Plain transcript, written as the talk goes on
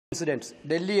Incidents: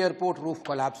 Delhi airport roof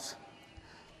collapse,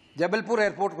 Jabelpur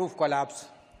airport roof collapse,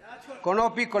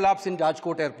 canopy collapse in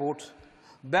Rajkot airport,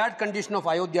 bad condition of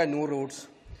Ayodhya new roads,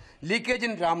 leakage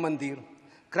in Ram Mandir,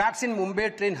 cracks in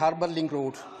Mumbai train harbour link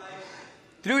road,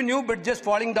 3 new bridges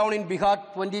falling down in Bihar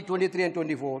 2023 and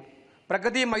 24,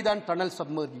 Pragati Maidan tunnel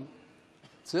submerging.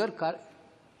 Sir,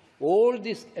 all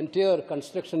this entire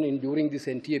construction during this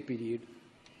entire period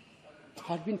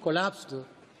has been collapsed.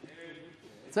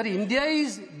 Sir, India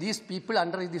is these people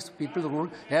under this people rule.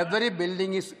 Every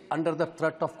building is under the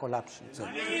threat of collapse.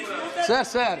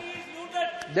 Sir.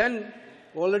 Then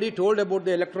already told about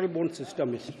the electoral bond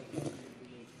system.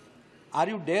 Are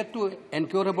you dare to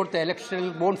inquire about the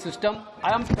electoral bond system?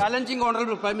 I am challenging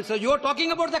Honorable Prime Minister. You are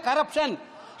talking about the corruption.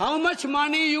 How much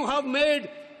money you have made?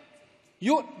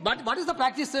 But what is the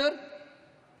practice, sir?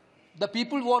 The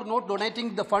people who are not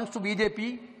donating the funds to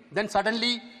BJP, then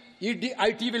suddenly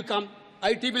IT will come.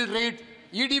 IT will raid,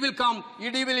 ED will come,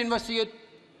 ED will investigate.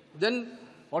 Then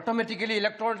automatically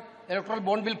electoral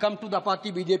bond will come to the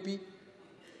party BJP.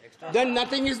 Then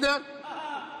nothing is there.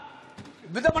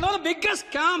 With one of the biggest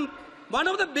scam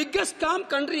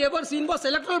country ever seen was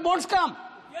electoral bond scam.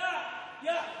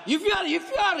 If you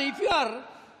are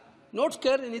not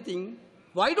scared anything,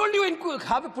 why don't you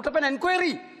put up an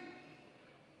inquiry?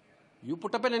 You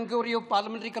put up an inquiry of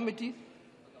parliamentary committee.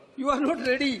 You are not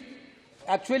ready.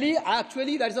 Actually,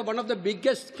 that is one of the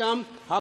biggest scam.